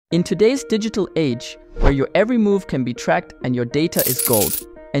In today's digital age, where your every move can be tracked and your data is gold,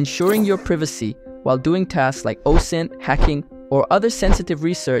 ensuring your privacy while doing tasks like OSINT, hacking, or other sensitive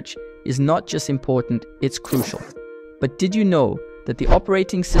research is not just important, it's crucial. But did you know that the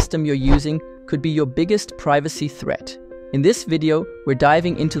operating system you're using could be your biggest privacy threat? In this video, we're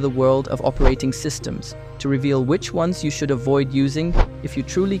diving into the world of operating systems to reveal which ones you should avoid using if you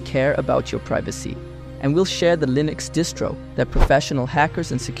truly care about your privacy. And we'll share the Linux distro that professional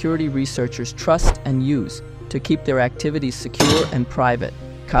hackers and security researchers trust and use to keep their activities secure and private.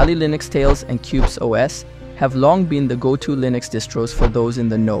 Kali Linux Tails and Qubes OS have long been the go-to Linux distros for those in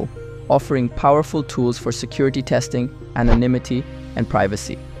the know, offering powerful tools for security testing, anonymity, and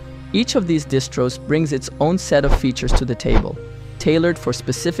privacy. Each of these distros brings its own set of features to the table, tailored for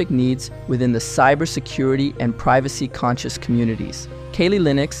specific needs within the cybersecurity and privacy-conscious communities. Kali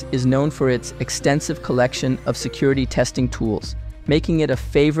Linux is known for its extensive collection of security testing tools, making it a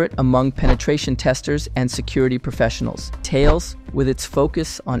favorite among penetration testers and security professionals. Tails, with its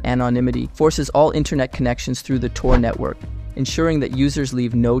focus on anonymity, forces all internet connections through the Tor network, ensuring that users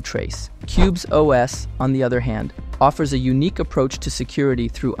leave no trace. Qubes OS, on the other hand, offers a unique approach to security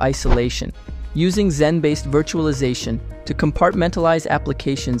through isolation, using Xen-based virtualization to compartmentalize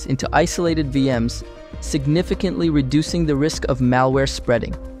applications into isolated VMs, significantly reducing the risk of malware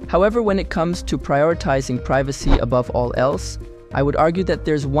spreading. However, when it comes to prioritizing privacy above all else, I would argue that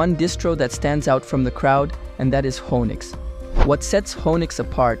there's one distro that stands out from the crowd, and that is Whonix. What sets Whonix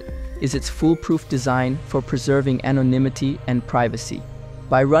apart is its foolproof design for preserving anonymity and privacy.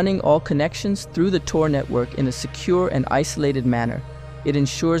 By running all connections through the Tor network in a secure and isolated manner, it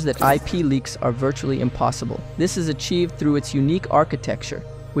ensures that IP leaks are virtually impossible. This is achieved through its unique architecture,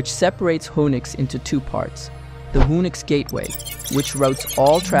 which separates Whonix into two parts: the Whonix-Gateway, which routes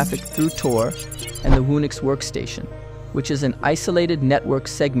all traffic through Tor, and the Whonix-Workstation, which is an isolated network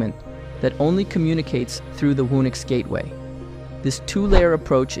segment that only communicates through the Whonix-Gateway. This two-layer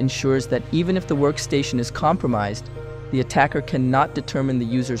approach ensures that even if the workstation is compromised, the attacker cannot determine the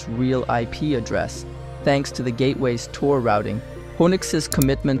user's real IP address, thanks to the gateway's Tor routing. Whonix's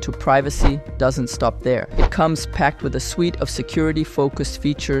commitment to privacy doesn't stop there. It comes packed with a suite of security-focused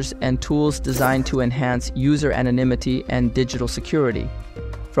features and tools designed to enhance user anonymity and digital security.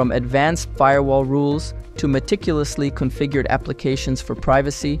 From advanced firewall rules to meticulously configured applications for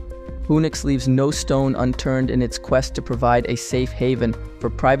privacy, Whonix leaves no stone unturned in its quest to provide a safe haven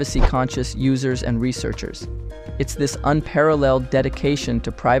for privacy-conscious users and researchers. It's this unparalleled dedication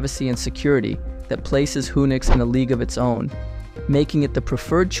to privacy and security that places Whonix in a league of its own, making it the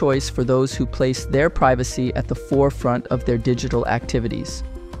preferred choice for those who place their privacy at the forefront of their digital activities.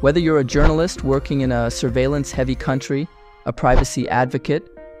 Whether you're a journalist working in a surveillance-heavy country, a privacy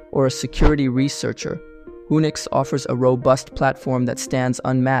advocate, or a security researcher, Whonix offers a robust platform that stands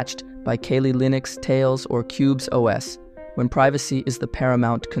unmatched by Kali Linux, Tails, or Qubes OS when privacy is the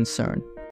paramount concern.